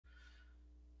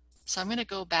So I'm going to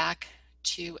go back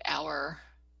to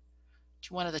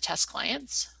one of the test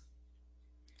clients.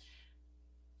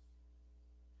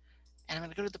 And I'm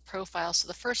going to go to the profile. So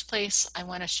the first place I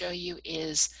want to show you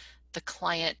is the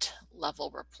client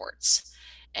level reports.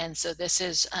 And so this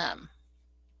is,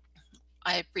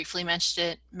 I briefly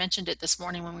mentioned it this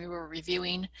morning when we were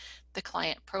reviewing the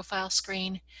client profile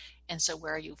screen. And so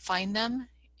where you find them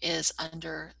is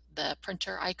under the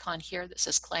printer icon here that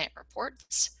says client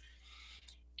reports.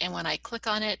 And when I click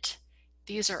on it,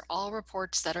 these are all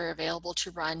reports that are available to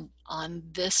run on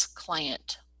this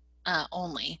client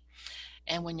only.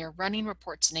 And when you're running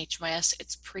reports in HMIS,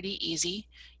 it's pretty easy.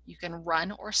 You can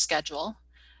run or schedule.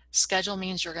 Schedule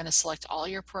means you're going to select all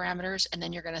your parameters and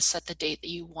then you're going to set the date that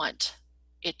you want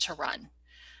it to run.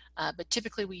 But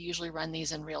typically we usually run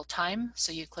these in real time.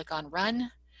 So you click on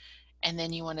run and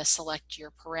then you want to select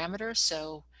your parameters.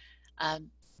 So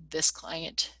this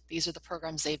client, these are the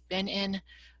programs they've been in.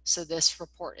 So this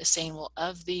report is saying, well,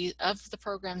 of the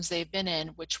programs they've been in,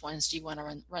 which ones do you want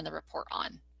to run the report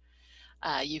on?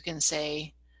 You can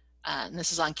say, and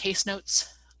this is on case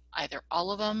notes, either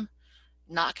all of them,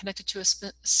 not connected to a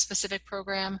specific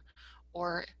program,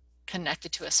 or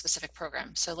connected to a specific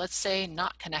program. So let's say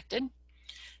not connected.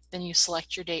 Then you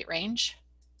select your date range,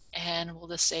 and we'll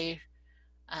just say,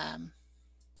 I'm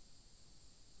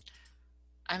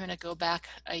going to go back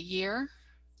a year,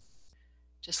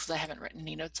 just because I haven't written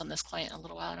any notes on this client in a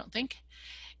little while, I don't think.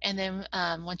 And then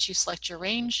once you select your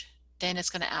range, then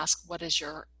it's going to ask what is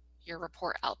your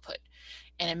report output.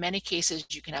 And in many cases,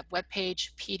 you can have web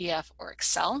page, PDF, or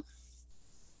Excel.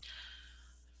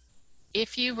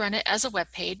 If you run it as a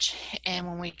web page, and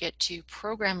when we get to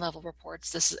program level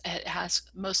reports,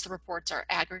 most of the reports are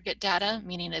aggregate data,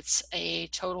 meaning it's a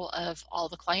total of all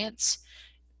the clients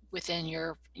within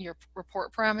your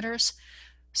report parameters.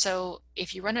 So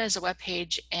if you run it as a web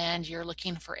page and you're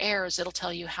looking for errors, it'll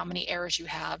tell you how many errors you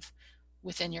have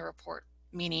within your report.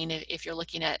 Meaning if you're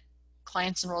looking at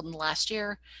clients enrolled in the last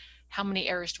year, how many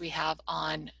errors do we have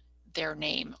on their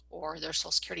name or their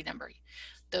social security number?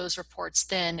 Those reports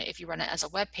then, if you run it as a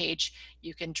web page,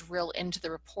 you can drill into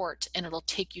the report and it'll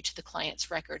take you to the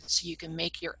client's record so you can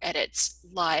make your edits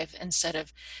live instead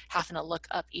of having to look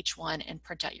up each one and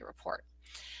print out your report.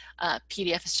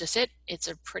 PDF is just it. It's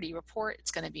a pretty report. It's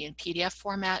going to be in PDF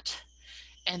format.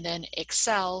 And then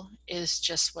Excel is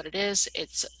just what it is.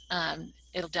 It's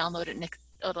it'll download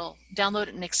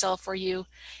it in Excel for you,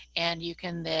 and you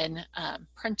can then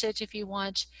print it if you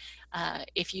want.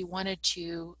 If you wanted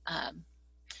to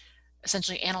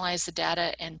essentially analyze the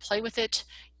data and play with it,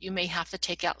 you may have to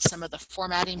take out some of the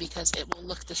formatting because it will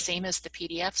look the same as the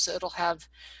PDF. So it'll have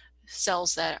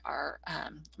cells that are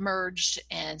merged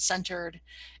and centered,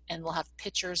 and we'll have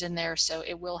pictures in there. So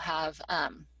it will have a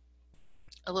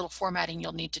little formatting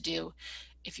you'll need to do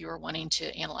if you are wanting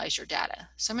to analyze your data.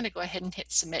 So I'm going to go ahead and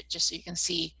hit submit just so you can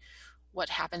see what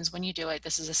happens when you do it.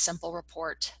 This is a simple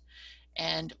report,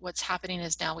 and what's happening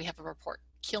is now we have a report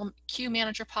queue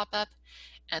manager pop up.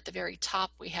 At the very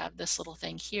top we have this little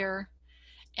thing here,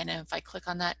 and if I click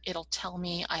on that, it'll tell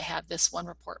me I have this one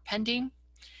report pending,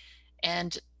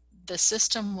 and the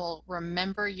system will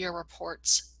remember your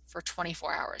reports for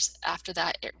 24 hours. After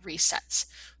that, it resets,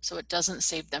 so it doesn't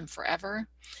save them forever.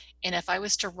 And if I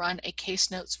was to run a case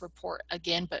notes report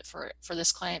again, but for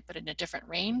this client, but in a different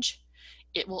range,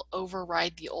 it will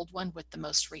override the old one with the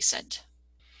most recent.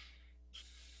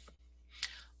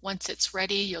 Once it's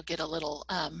ready, you'll get a little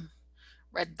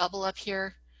red bubble up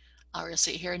here, or you'll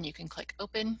see it here, and you can click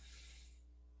open.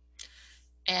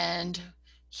 And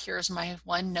here's my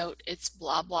one note. It's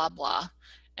blah, blah, blah.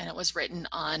 And it was written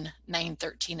on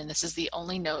 9/13, and this is the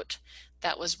only note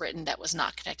that was written that was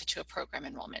not connected to a program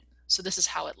enrollment. So this is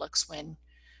how it looks when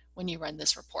you run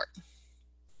this report.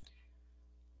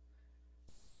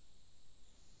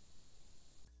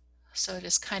 So it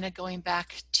is kind of going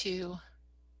back to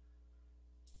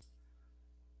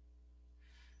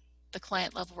the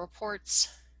client level reports.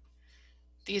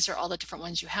 These are all the different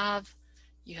ones you have.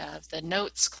 You have the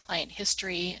notes, client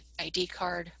history, ID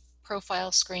card,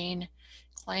 profile screen,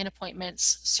 client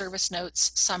appointments, service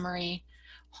notes, summary,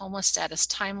 homeless status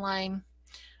timeline,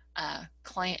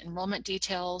 client enrollment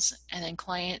details, and then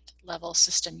client level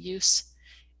system use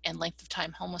and length of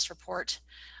time homeless report.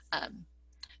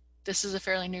 This is a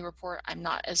fairly new report. I'm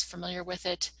not as familiar with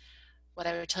it. What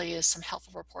I would tell you is some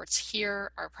helpful reports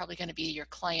here are probably going to be your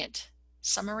client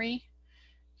summary,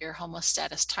 your homeless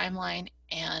status timeline,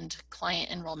 and client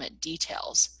enrollment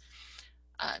details.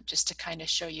 Just to kind of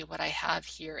show you what I have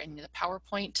here in the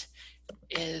PowerPoint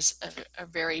is a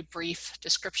very brief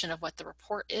description of what the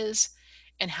report is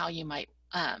and how you might,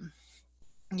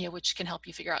 which can help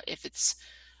you figure out if it's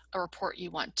a report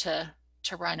you want to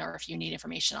run, or if you need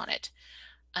information on it.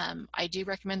 I do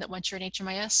recommend that once you're in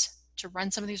HMIS to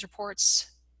run some of these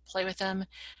reports, play with them,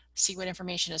 see what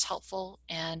information is helpful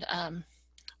and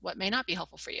what may not be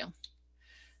helpful for you.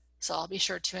 So I'll be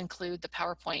sure to include the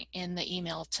PowerPoint in the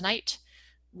email tonight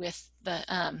with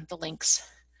the links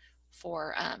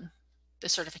for the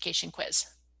certification quiz.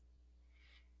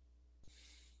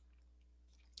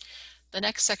 The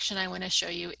next section I want to show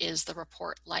you is the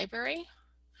report library.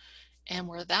 And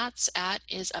where that's at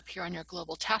is up here on your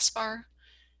global taskbar.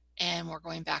 And we're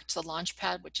going back to the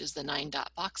Launchpad, which is the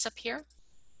 9-dot box up here.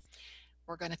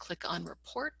 We're going to click on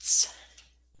reports.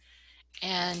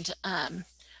 And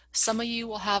some of you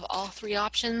will have all 3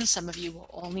 options. Some of you will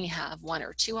only have 1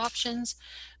 or 2 options.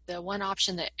 The one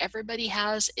option that everybody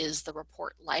has is the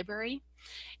report library.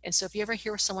 And so if you ever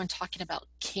hear someone talking about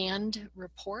canned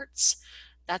reports,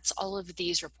 that's all of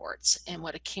these reports. And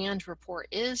what a canned report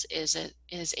is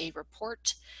a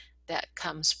report that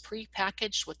comes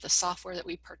pre-packaged with the software that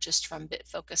we purchased from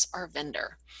BitFocus, our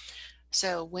vendor.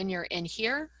 So when you're in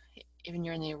here, even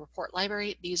you're in the report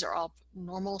library, these are all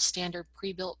normal standard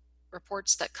pre-built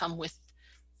reports that come with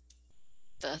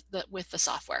the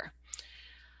software.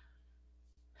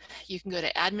 You can go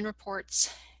to admin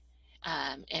reports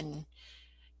and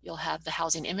you'll have the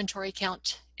housing inventory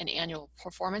count and annual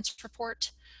performance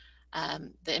report.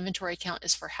 The inventory count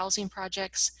is for housing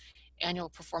projects. Annual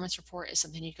performance report is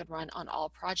something you can run on all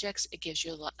projects. It gives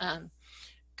you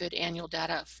good annual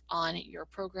data on your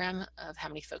program of how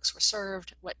many folks were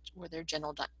served, what were their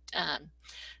general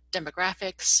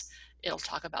demographics. It'll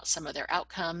talk about some of their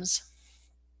outcomes.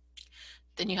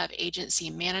 Then you have agency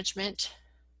management.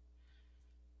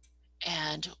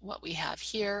 And what we have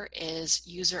here is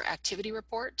user activity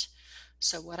report.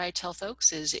 So what I tell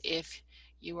folks is if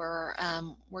you are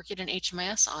working in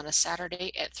HMIS on a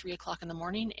Saturday at 3 o'clock in the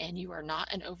morning and you are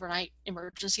not an overnight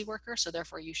emergency worker, so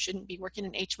therefore you shouldn't be working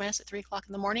in HMIS at 3 o'clock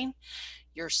in the morning,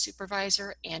 your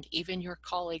supervisor and even your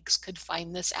colleagues could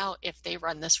find this out if they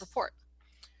run this report.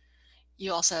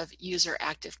 You also have user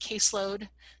active caseload.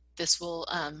 This will,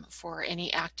 for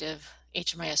any active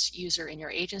HMIS user in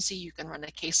your agency, you can run a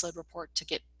caseload report to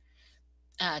get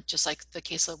just like the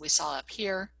caseload we saw up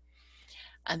here.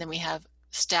 And then we have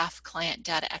staff client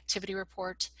data activity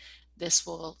report. This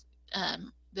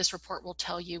report will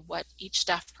tell you what each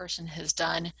staff person has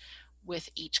done with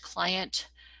each client,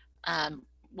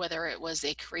 whether it was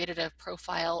they created a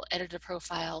profile, edited a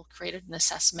profile, created an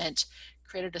assessment,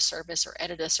 created a service, or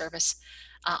edited a service.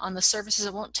 On the services,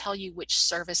 it won't tell you which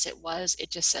service it was. It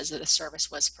just says that a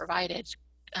service was provided,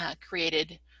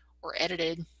 created, or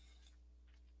edited.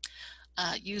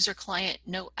 User client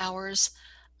note hours.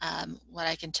 What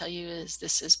I can tell you is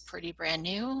this is pretty brand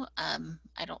new.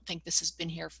 I don't think this has been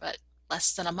here for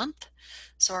less than a month.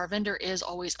 So our vendor is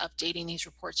always updating these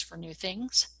reports for new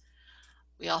things.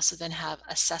 We also then have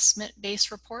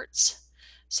assessment-based reports.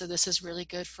 So this is really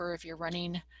good for if you're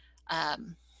running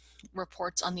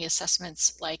reports on the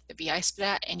assessments like the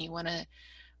BI-SPDAT and you want to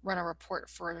run a report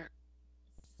for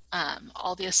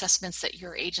all the assessments that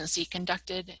your agency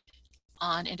conducted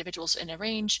on individuals in a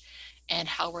range and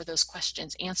how were those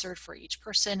questions answered for each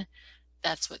person.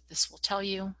 That's what this will tell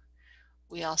you.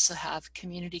 We also have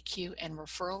community queue and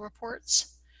referral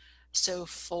reports. So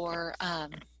for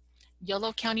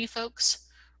Yolo County folks,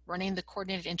 running the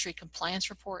coordinated entry compliance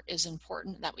report is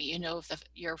important. That way you know if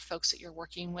your folks that you're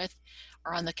working with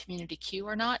are on the community queue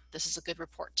or not. This is a good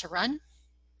report to run.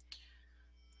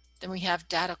 Then we have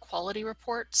data quality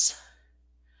reports.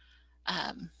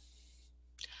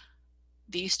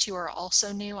 These 2 are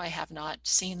also new. I have not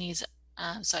seen these,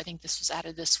 so I think this was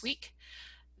added this week.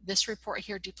 This report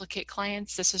here, duplicate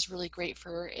clients, this is really great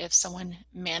for if someone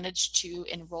managed to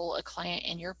enroll a client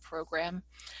in your program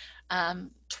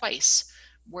twice.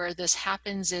 Where this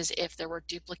happens is if there were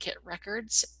duplicate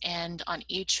records and on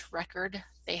each record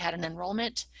they had an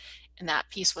enrollment and that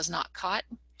piece was not caught,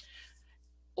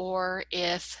 or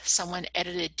if someone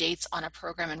edited dates on a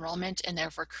program enrollment and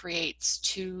therefore creates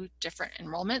 2 different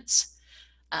enrollments.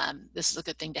 This is a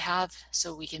good thing to have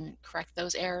so we can correct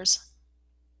those errors.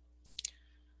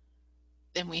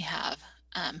 Then we have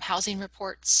housing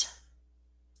reports,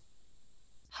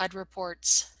 HUD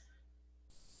reports,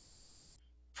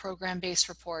 program-based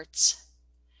reports,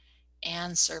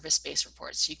 and service-based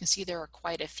reports. You can see there are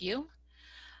quite a few.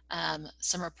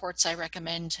 Some reports I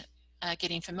recommend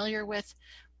getting familiar with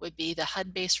would be the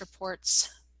HUD-based reports.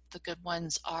 The good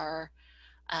ones are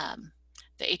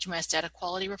the HMIS data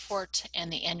quality report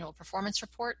and the annual performance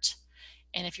report.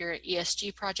 And if you're an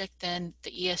ESG project, then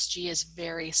the ESG is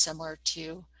very similar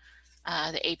to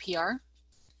the APR.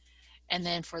 And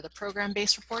then for the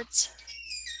program-based reports,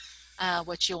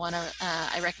 what you want to,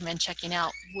 I recommend checking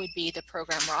out would be the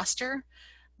program roster.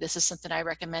 This is something I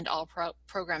recommend all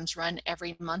programs run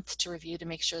every month to review to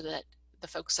make sure that the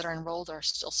folks that are enrolled are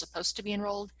still supposed to be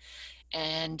enrolled.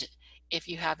 And if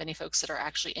you have any folks that are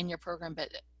actually in your program, but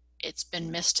it's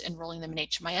been missed enrolling them in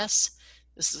HMIS,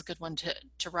 this is a good one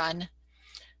to run.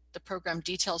 The program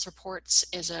details reports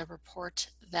is a report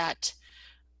that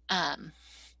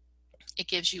it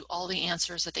gives you all the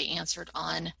answers that they answered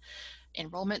on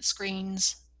enrollment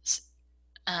screens,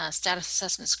 status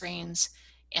assessment screens,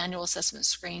 annual assessment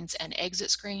screens, and exit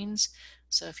screens.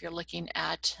 So if you're looking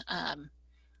at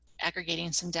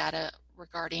aggregating some data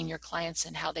regarding your clients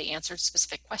and how they answered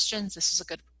specific questions, this is a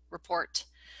good report.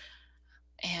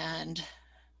 And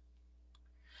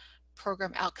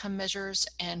program outcome measures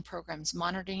and programs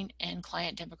monitoring and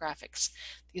client demographics.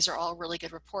 These are all really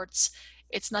good reports.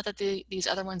 It's not that these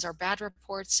other ones are bad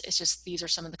reports, it's just these are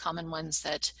some of the common ones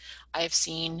that I've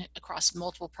seen across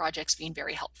multiple projects being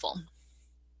very helpful.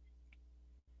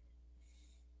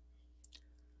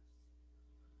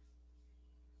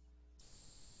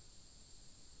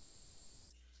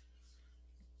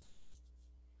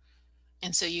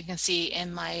 And so you can see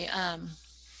in my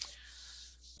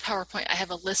PowerPoint, I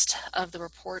have a list of the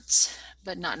reports,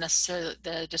 but not necessarily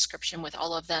the description with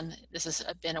all of them. This has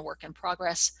been a work in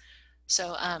progress.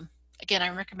 So again, I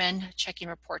recommend checking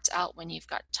reports out when you've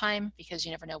got time, because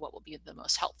you never know what will be the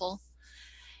most helpful.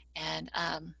 And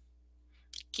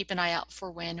keep an eye out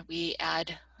for when we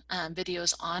add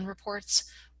videos on reports.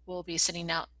 We'll be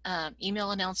sending out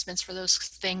email announcements for those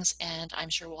things, and I'm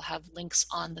sure we'll have links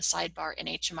on the sidebar in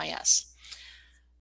HMIS.